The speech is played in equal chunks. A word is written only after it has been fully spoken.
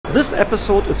This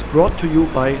episode is brought to you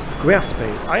by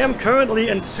Squarespace. I am currently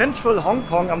in central Hong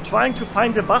Kong. I'm trying to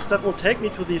find a bus that will take me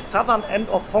to the southern end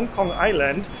of Hong Kong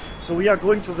Island. So we are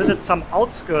going to visit some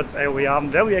outskirts area.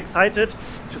 I'm very excited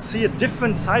to see a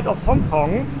different side of Hong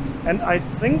Kong. And I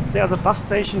think there's a bus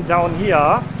station down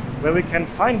here where we can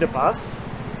find a bus.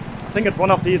 I think it's one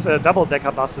of these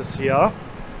double-decker buses here.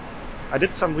 I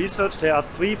did some research. There are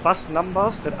 3 bus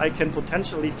numbers that I can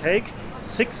potentially take.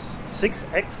 6,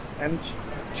 6X and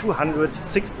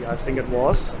 260, I think it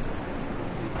was.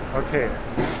 Okay,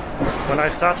 when I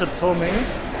started filming,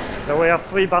 there were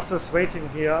 3 buses waiting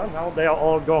here. Now they are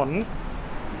all gone.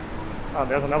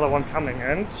 There's another one coming,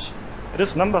 and it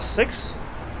is number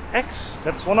 6X.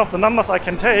 That's one of the numbers I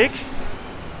can take.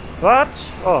 But,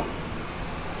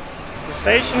 the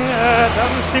station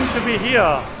doesn't seem to be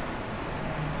here.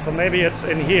 So maybe it's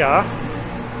in here.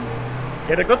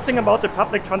 Yeah, the good thing about the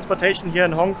public transportation here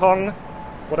in Hong Kong,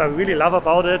 what I really love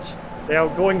about it, they are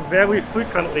going very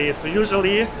frequently. So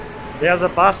usually there's a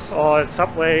bus or a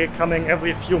subway coming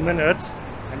every few minutes,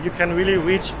 and you can really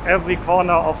reach every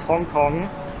corner of Hong Kong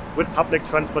with public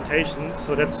transportation.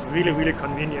 So that's really, really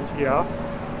convenient here.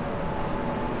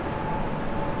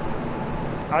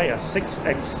 Yeah,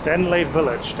 6X Stanley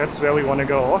Village, that's where we want to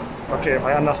go. Okay, if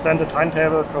I understand the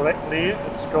timetable correctly,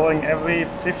 it's going every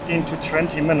 15 to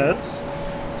 20 minutes.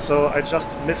 So I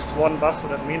just missed one bus, so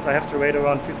that means I have to wait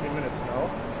around 15 minutes now.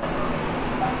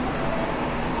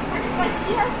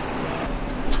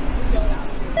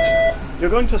 You're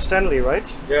going to Stanley, right?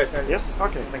 Yeah, Stanley. Yes?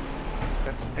 Okay, thank you.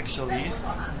 Let's actually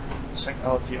check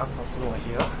out the upper floor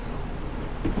here.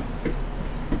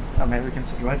 Maybe we can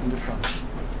sit right in the front.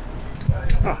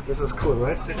 This is cool,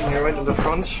 right? Sitting here right in the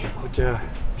front with the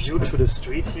view to the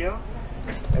street here.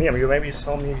 And yeah, you maybe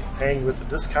saw me paying with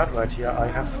this card right here. I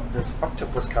have this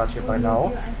octopus card here by now,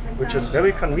 which is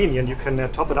very convenient. You can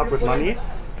top it up with money,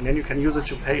 and then you can use it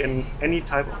to pay in any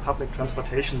type of public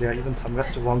transportation. There are even some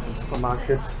restaurants and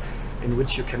supermarkets in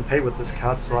which you can pay with this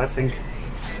card. So I think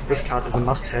this card is a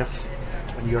must-have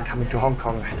when you are coming to Hong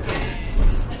Kong.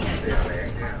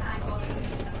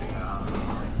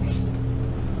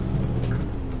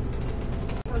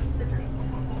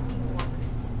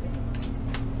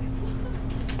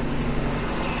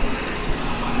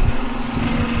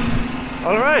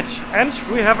 Alright, and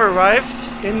we have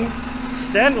arrived in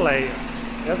Stanley.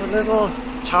 There's a little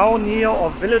town here or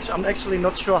village. I'm actually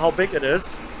not sure how big it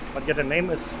is, but yeah, the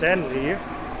name is Stanley.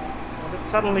 And it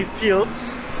suddenly feels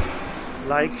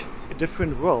like a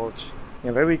different world.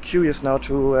 I'm very curious now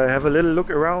to have a little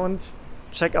look around,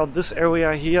 check out this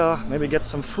area here, maybe get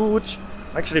some food.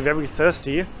 I'm actually very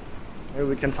thirsty. Maybe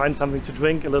we can find something to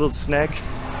drink, a little snack.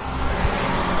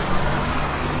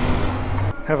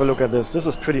 Have a look at this. This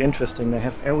is pretty interesting. They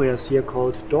have areas here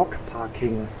called dog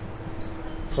parking.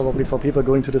 Probably for people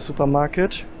going to the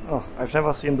supermarket. Oh, I've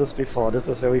never seen this before. This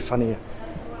is very funny.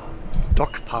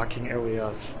 Dog parking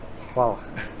areas. Wow.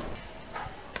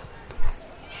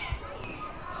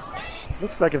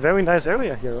 Looks like a very nice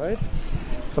area here, right?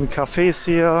 Some cafes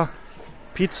here,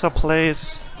 pizza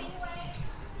place.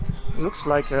 Looks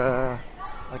like an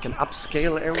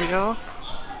upscale area.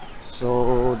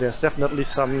 So there's definitely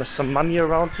some money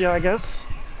around here, I guess.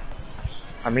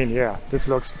 I mean, yeah, this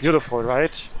looks beautiful,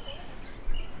 right?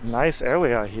 Nice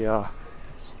area here.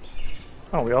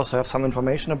 Oh, we also have some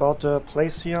information about the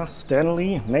place here.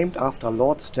 Stanley, named after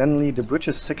Lord Stanley, the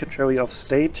British Secretary of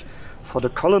State for the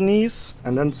colonies.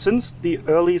 And then since the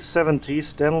early 70s,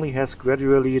 Stanley has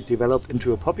gradually developed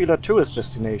into a popular tourist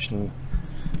destination.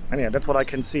 And yeah, that's what I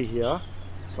can see here.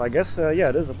 So I guess, yeah,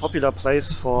 it is a popular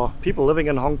place for people living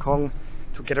in Hong Kong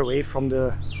to get away from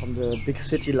the big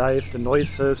city life, the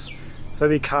noises. It's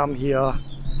very calm here.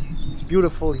 It's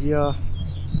beautiful here.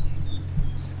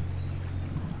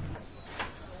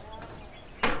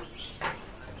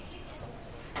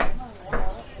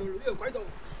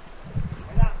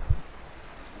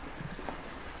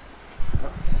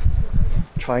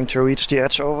 Trying to reach the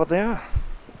edge over there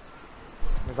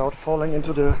without falling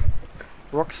into the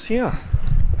rocks here.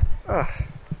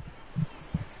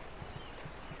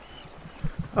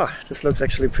 This looks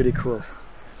actually pretty cool.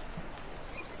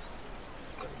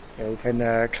 Yeah, you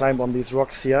can climb on these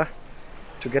rocks here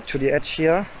to get to the edge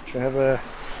here, to have a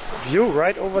view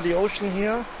right over the ocean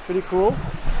here. Pretty cool.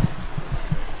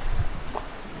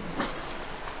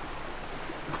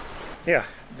 Yeah,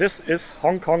 this is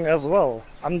Hong Kong as well.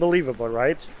 Unbelievable,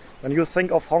 right? When you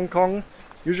think of Hong Kong,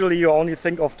 usually you only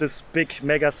think of this big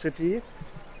mega city.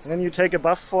 And then you take a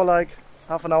bus for like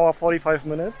half an hour, 45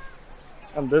 minutes.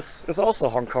 And this is also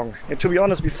Hong Kong. And to be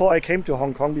honest, before I came to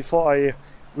Hong Kong, before I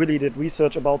really did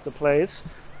research about the place,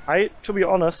 I, to be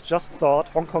honest, just thought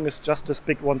Hong Kong is just this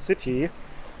big one city.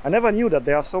 I never knew that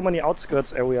there are so many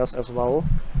outskirts areas as well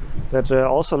that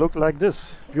also look like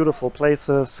this. Beautiful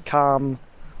places, calm.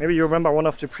 Maybe you remember one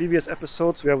of the previous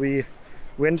episodes where we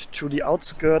went to the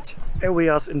outskirt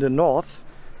areas in the north,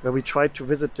 where we tried to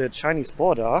visit the Chinese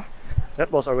border.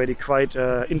 That was already quite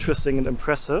interesting and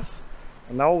impressive.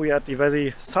 And now we are at the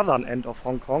very southern end of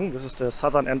Hong Kong. This is the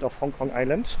southern end of Hong Kong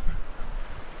Island.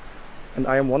 And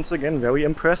I am once again very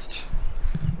impressed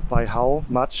by how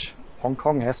much Hong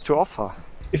Kong has to offer.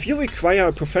 If you require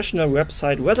a professional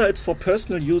website, whether it's for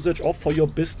personal usage or for your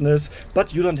business,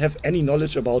 but you don't have any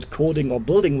knowledge about coding or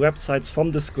building websites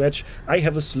from the scratch, I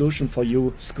have a solution for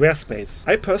you, Squarespace.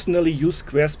 I personally used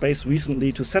Squarespace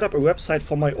recently to set up a website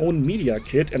for my own media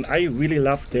kit, and I really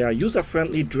love their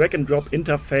user-friendly drag and drop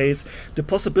interface, the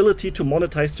possibility to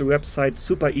monetize the website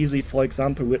super easy, for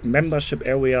example with membership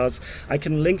areas. I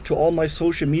can link to all my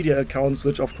social media accounts,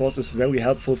 which of course is very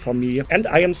helpful for me. And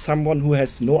I am someone who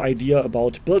has no idea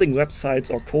about building websites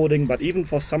or coding, but even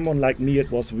for someone like me it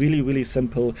was really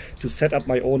simple to set up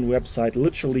my own website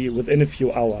literally within a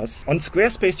few hours. On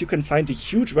Squarespace you can find a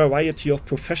huge variety of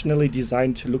professionally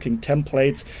designed looking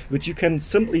templates which you can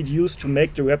simply use to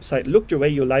make the website look the way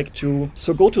you like to.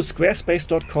 So go to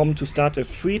squarespace.com to start a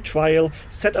free trial,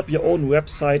 set up your own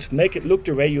website, make it look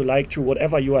the way you like to,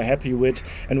 whatever you are happy with,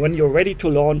 and when you're ready to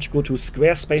launch, go to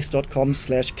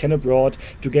squarespace.com/kenabroad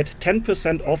to get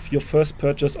 10% off your first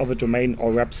purchase of a domain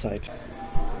or website.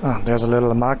 There's a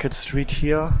little market street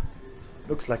here.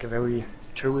 Looks like a very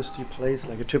touristy place,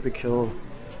 like a typical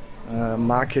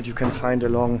market you can find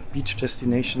along beach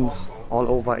destinations all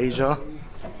over Asia.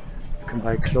 You can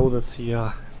buy clothes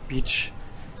here, beach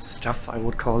stuff I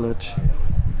would call it,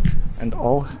 and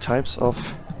all types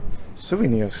of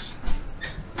souvenirs.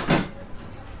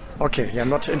 Okay, I'm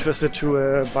not interested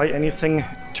to buy anything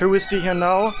touristy here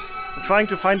now. I'm trying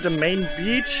to find the main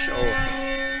beach. Oh,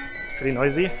 pretty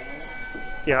noisy.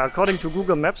 Yeah, according to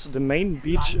Google Maps, the main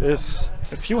beach is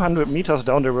a few hundred meters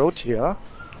down the road here.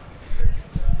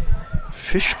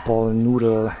 Fishball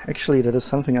noodle. Actually, that is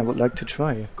something I would like to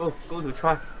try. Go to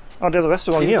try. Oh, there's a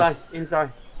restaurant here.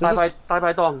 Inside. This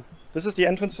Dong. This is the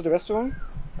entrance to the restaurant?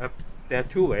 There are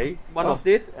two ways. One of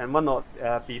this and one of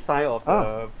beside of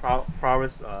the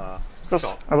flowers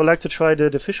shop. I would like to try the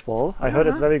fishball. I heard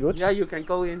it's very good. Yeah, you can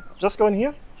go in. Just go in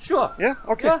here? Sure. Yeah?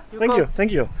 Okay. Yeah,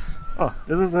 Thank you. Oh,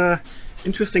 this is a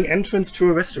interesting entrance to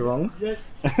a restaurant. Yes.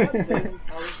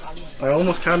 I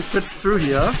almost can't fit through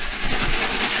here.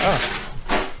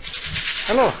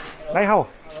 Hello. Ni hao.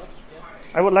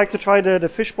 I would like to try the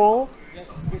fishball.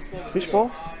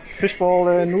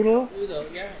 Fishball noodle.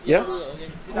 Yeah.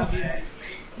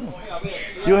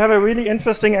 You have a really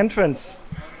interesting entrance.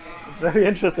 It's very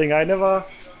interesting. I never.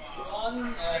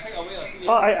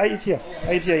 Oh, I eat here.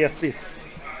 Yes, please.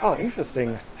 Oh,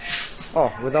 interesting. Oh,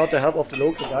 without the help of the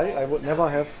local guy, I would never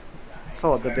have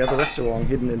thought that there's a restaurant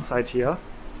hidden inside here.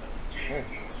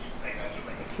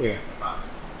 Okay.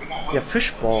 Yeah,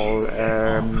 fishball.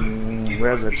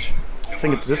 Where is it? I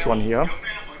think it's this one here.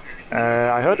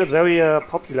 I heard it's very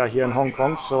popular here in Hong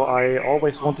Kong, so I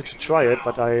always wanted to try it,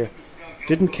 but I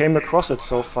didn't came across it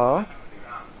so far.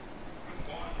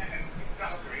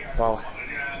 Wow,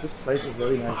 this place is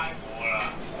very nice.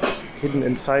 Hidden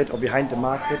inside or behind the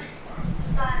market.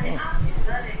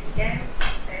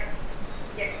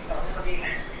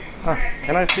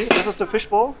 Can I see? This is the fish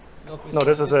ball? No,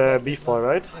 this is a beef ball,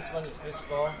 right? This one is fish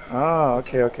ball. Ah,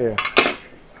 okay.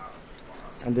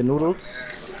 And the noodles?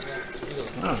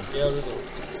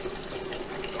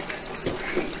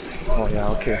 Oh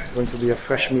yeah, okay. Going to be a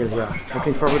fresh meal here.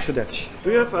 Looking forward to that.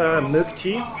 Do you have milk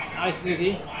tea? Iced milk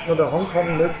tea? No, the Hong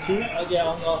Kong milk tea?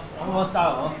 Yeah, Hong Kong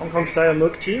style. Hong Kong style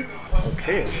milk tea?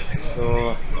 Okay,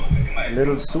 so a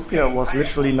little soup here was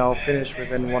literally now finished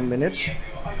within 1 minute.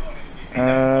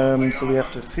 So we have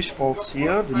the fish balls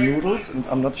here, the noodles, and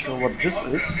I'm not sure what this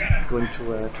is. I'm going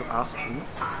to ask him.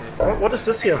 What is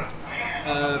this here?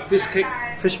 Fish cake.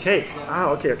 Fish cake. Ah,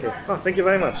 okay. Oh, thank you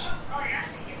very much.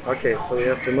 Okay, so we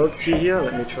have the milk tea here.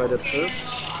 Let me try that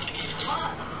first.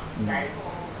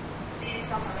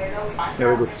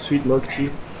 Very good, sweet milk tea.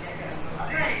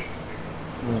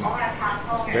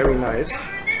 Very nice.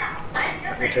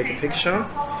 Let me take a picture.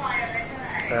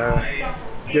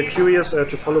 If you're curious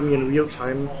to follow me in real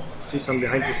time, see some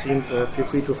behind the scenes, feel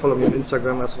free to follow me on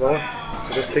Instagram as well.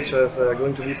 So this picture is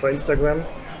going to be for Instagram.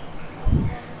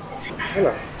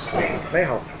 Hello. Ni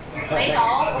hao.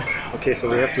 Okay, so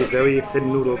we have these very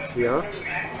thin noodles here. A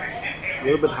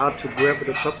little bit hard to grab with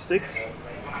the chopsticks.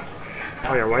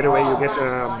 Oh yeah, right away you get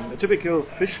a typical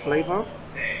fish flavor,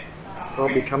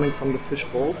 probably coming from the fish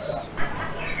balls.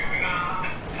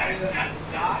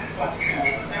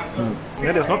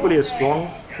 Yeah, there's not really a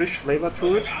strong fish flavor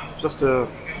to it, just a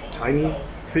tiny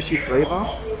fishy flavor.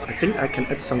 I think I can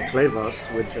add some flavors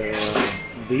with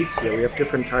these here. We have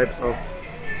different types of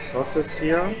sauces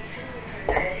here.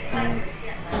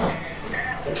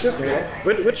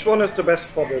 Which one is the best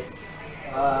for this?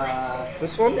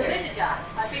 This one? The vinegar.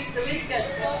 I think the vinegar.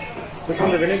 This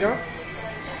one, the vinegar?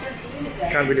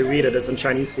 Can't really read it, it's in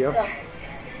Chinese here.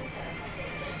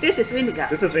 This is vinegar.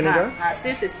 This is vinegar?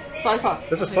 This is soy sauce.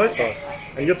 This is soy sauce.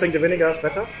 And you think the vinegar is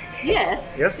better? Yes.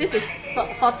 Yes? This is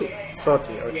salty.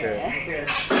 Salty, okay.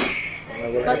 Yes. I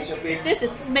will But add. this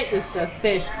is made with the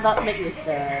fish, not made with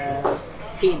the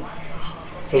bean.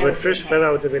 So with fish,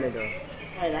 better with the vinegar.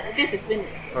 This is vinegar.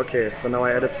 Okay, so now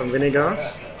I added some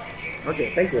vinegar.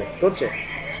 Okay, thank you. Good job.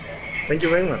 Thank you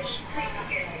very much.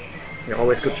 Yeah,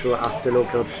 always good to ask the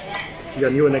locals. If you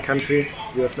are new in the country,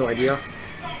 you have no idea.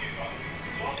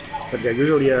 But yeah,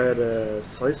 usually the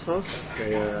soy sauce,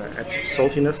 they add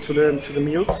saltiness to the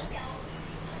meals,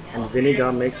 and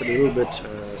vinegar makes it a little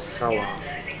bit sour.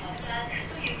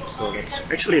 So that's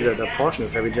actually the portion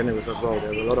is very generous as well.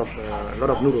 There's a lot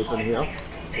of noodles in here,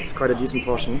 so it's quite a decent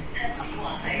portion.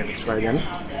 Okay, let's try again.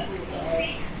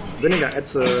 Vinegar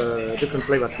adds a different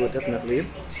flavor to it, definitely.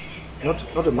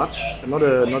 Not a much, not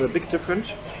a big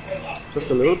difference. Just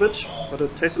a little bit, but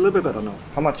it tastes a little bit better now.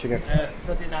 How much you get?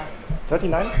 39.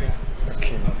 39?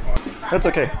 Okay. That's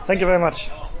okay. Thank you very much.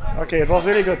 Okay, it was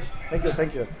really good. Thank you,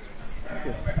 thank you. Thank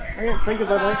you. Okay, thank you,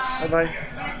 bye-bye. Bye-bye.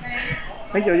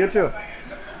 Thank you, you too.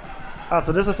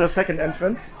 So this is the second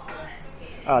entrance.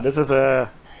 This is a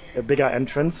bigger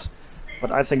entrance,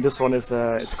 but I think this one is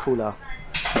it's cooler.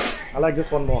 I like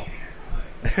this one more.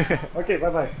 Okay,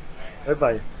 bye-bye.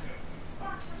 Bye-bye.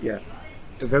 Yeah.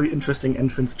 A very interesting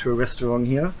entrance to a restaurant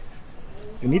here.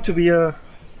 You need to be a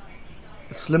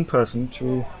slim person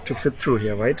to fit through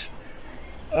here, right?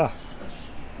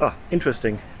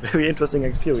 Interesting. Very interesting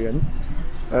experience.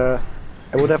 I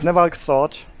would have never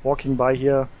thought walking by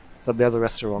here that there's a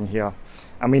restaurant here.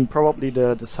 I mean, probably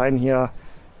the sign here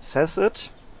says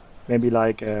it. Maybe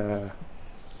like a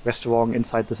restaurant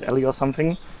inside this alley or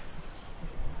something.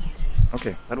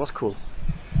 Okay, that was cool.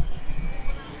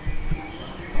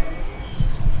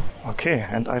 Okay,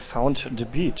 and I found the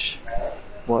beach.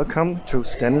 Welcome to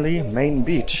Stanley Main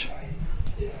Beach.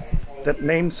 That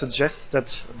name suggests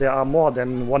that there are more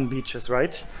than one beaches,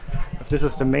 right? If this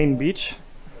is the main beach,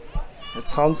 it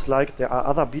sounds like there are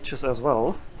other beaches as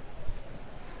well.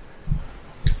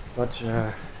 But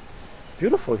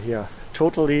beautiful here.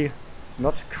 Totally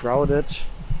not crowded.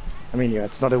 I mean, yeah,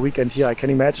 it's not a weekend here. I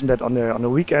can imagine that on a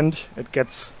weekend it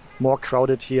gets more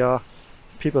crowded here.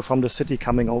 People from the city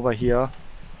coming over here.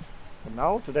 And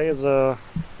now, today is a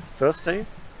Thursday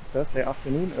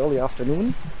afternoon, early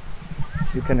afternoon.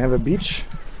 You can have a beach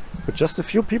with just a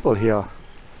few people here.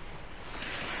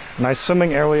 Nice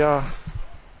swimming area.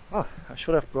 I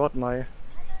should have brought my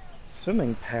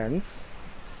swimming pants.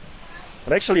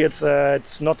 But actually it's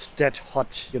not that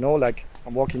hot, you know, like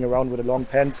I'm walking around with the long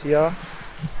pants here.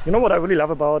 You know what I really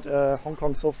love about Hong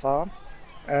Kong so far?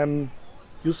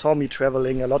 You saw me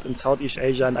traveling a lot in Southeast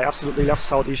Asia, and I absolutely love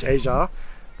Southeast Asia.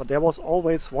 But there was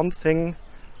always one thing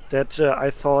that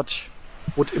I thought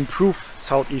would improve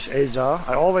Southeast Asia.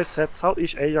 I always said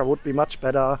Southeast Asia would be much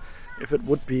better if it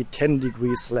would be 10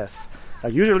 degrees less.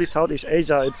 Usually Southeast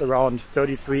Asia it's around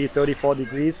 33, 34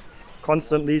 degrees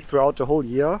constantly throughout the whole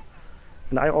year.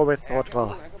 And I always thought,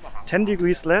 well, 10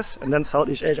 degrees less and then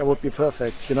Southeast Asia would be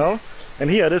perfect, you know? And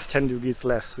here it is 10 degrees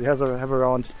less. We have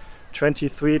around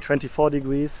 23, 24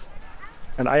 degrees.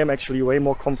 And I am actually way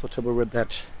more comfortable with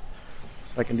that.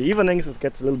 Like in the evenings it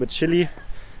gets a little bit chilly,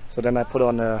 so then I put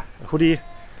on a hoodie.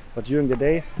 But during the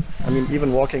day, I mean,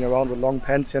 even walking around with long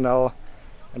pants here now,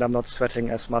 and I'm not sweating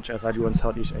as much as I do in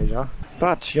Southeast Asia.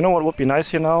 But you know what would be nice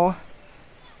here now?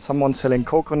 Someone selling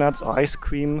coconuts or ice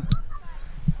cream.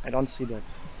 I don't see that.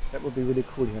 That would be really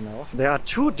cool here now. There are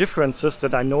two differences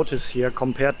that I notice here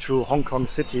compared to Hong Kong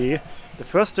City. The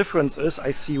first difference is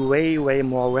I see way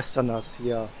more Westerners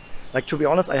here. Like, to be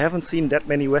honest, I haven't seen that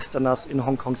many Westerners in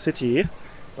Hong Kong City,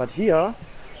 but here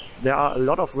there are a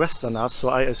lot of Westerners, so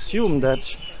I assume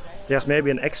that there's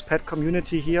maybe an expat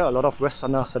community here, a lot of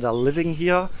Westerners that are living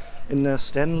here in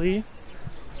Stanley.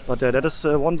 But that is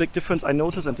one big difference I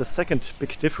notice, and the second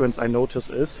big difference I notice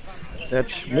is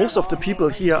that most of the people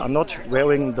here are not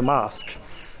wearing the mask.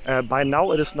 By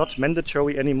now it is not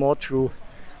mandatory anymore to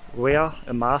wear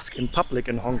a mask in public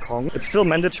in Hong Kong. It's still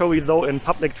mandatory though in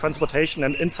public transportation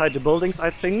and inside the buildings, I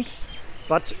think.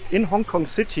 But in Hong Kong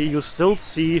City you still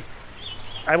see,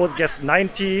 I would guess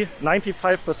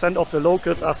 90–95% of the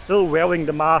locals are still wearing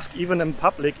the mask, even in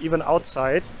public, even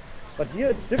outside. But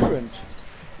here it's different.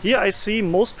 Here I see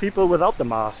most people without the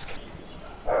mask.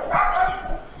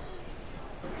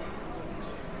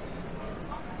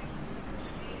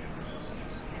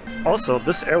 Also,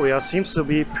 this area seems to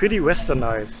be pretty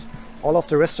westernized. All of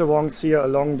the restaurants here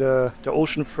along the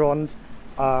ocean front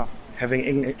are having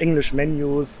English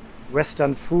menus,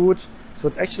 Western food. So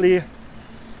it's actually a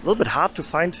little bit hard to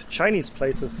find Chinese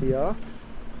places here.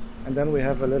 And then we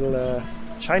have a little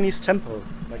Chinese temple,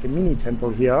 like a mini temple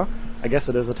here. I guess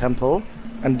it is a temple.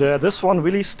 And this one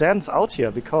really stands out here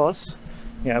because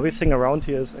yeah, everything around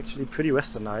here is actually pretty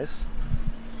westernized.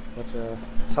 But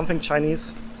something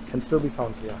Chinese can still be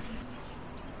found here.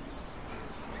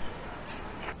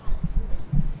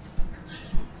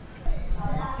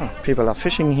 People are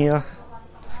fishing here.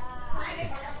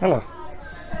 Hello.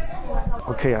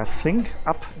 Okay, I think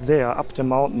up there, up the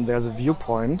mountain, there's a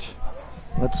viewpoint.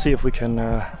 Let's see if we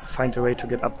can find a way to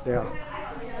get up there.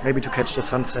 Maybe to catch the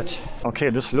sunset. Okay,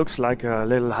 this looks like a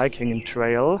little hiking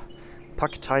trail.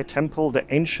 Pak Tai Temple, the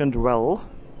ancient well.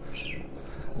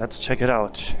 Let's check it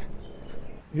out.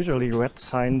 Usually red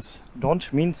signs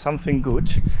don't mean something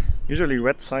good. Usually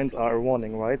red signs are a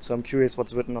warning, right? So I'm curious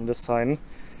what's written on this sign.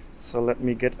 So let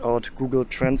me get out Google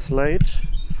Translate.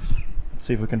 Let's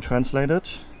see if we can translate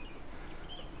it.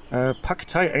 Pak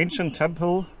Tai Ancient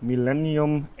Temple,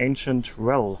 Millennium Ancient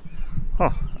Well. Huh,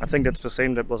 I think that's the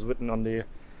same that was written on the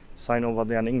sign over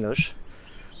there in English.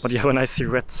 But yeah, when I see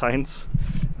red signs,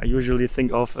 I usually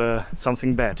think of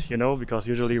something bad, you know, because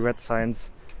usually red signs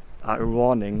are a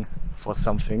warning for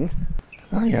something.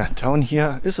 Oh yeah, down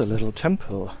here is a little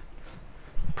temple.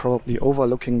 Probably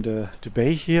overlooking the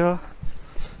bay here.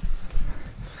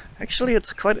 Actually,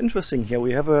 it's quite interesting here.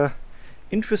 We have a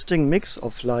interesting mix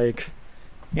of like,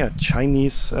 yeah,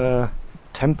 Chinese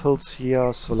temples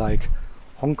here, so like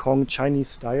Hong Kong Chinese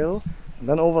style. And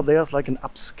then over there is like an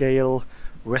upscale,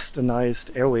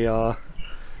 westernized area.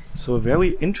 So a very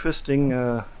interesting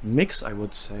mix, I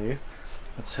would say.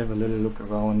 Let's have a little look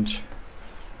around.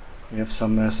 We have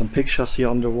some pictures here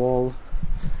on the wall.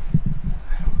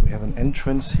 We have an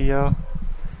entrance here.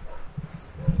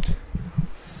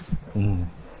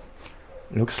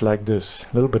 Looks like this.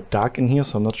 A little bit dark in here,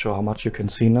 so I'm not sure how much you can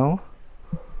see now.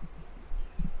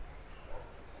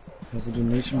 There's a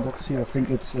donation box here. I think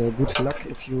it's good luck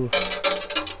if you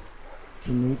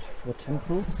donate for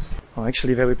temples. Oh,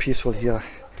 actually very peaceful here.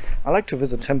 I like to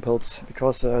visit temples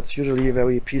because it's usually a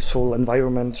very peaceful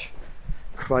environment,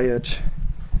 quiet.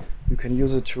 You can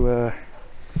use it to,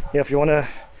 yeah, if you want to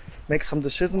make some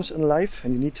decisions in life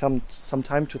and you need some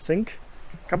time to think,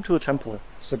 come to a temple,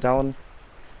 sit down,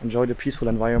 enjoy the peaceful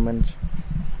environment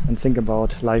and think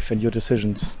about life and your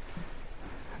decisions.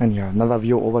 And yeah, another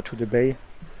view over to the bay.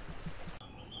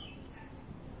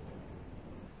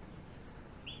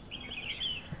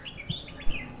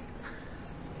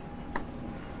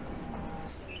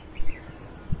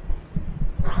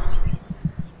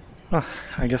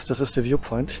 I guess this is the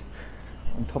viewpoint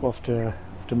on top of the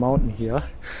mountain here.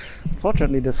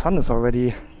 Unfortunately, the sun is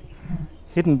already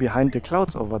hidden behind the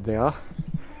clouds over there.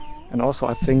 And also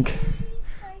I think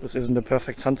this isn't the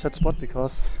perfect sunset spot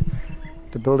because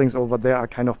the buildings over there are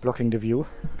kind of blocking the view.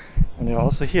 And yeah,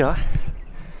 also here,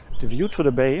 the view to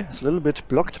the bay is a little bit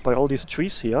blocked by all these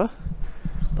trees here.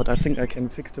 But I think I can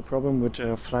fix the problem with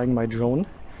flying my drone.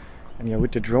 And yeah,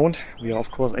 with the drone we are of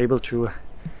course able to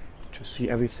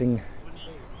see everything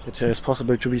that is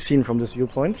possible to be seen from this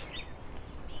viewpoint.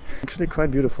 Actually quite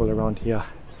beautiful around here.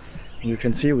 And you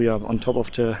can see we are on top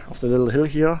of the little hill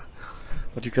here.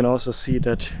 But you can also see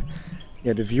that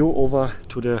yeah, the view over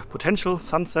to the potential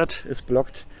sunset is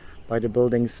blocked by the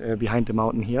buildings behind the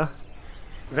mountain here.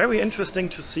 Very interesting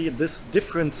to see this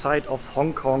different side of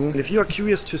Hong Kong. If you are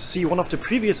curious to see one of the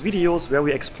previous videos where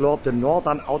we explored the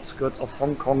northern outskirts of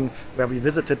Hong Kong, where we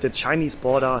visited the Chinese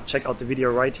border, check out the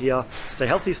video right here. Stay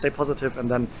healthy, stay positive, and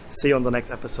then see you on the next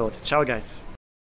episode. Ciao guys!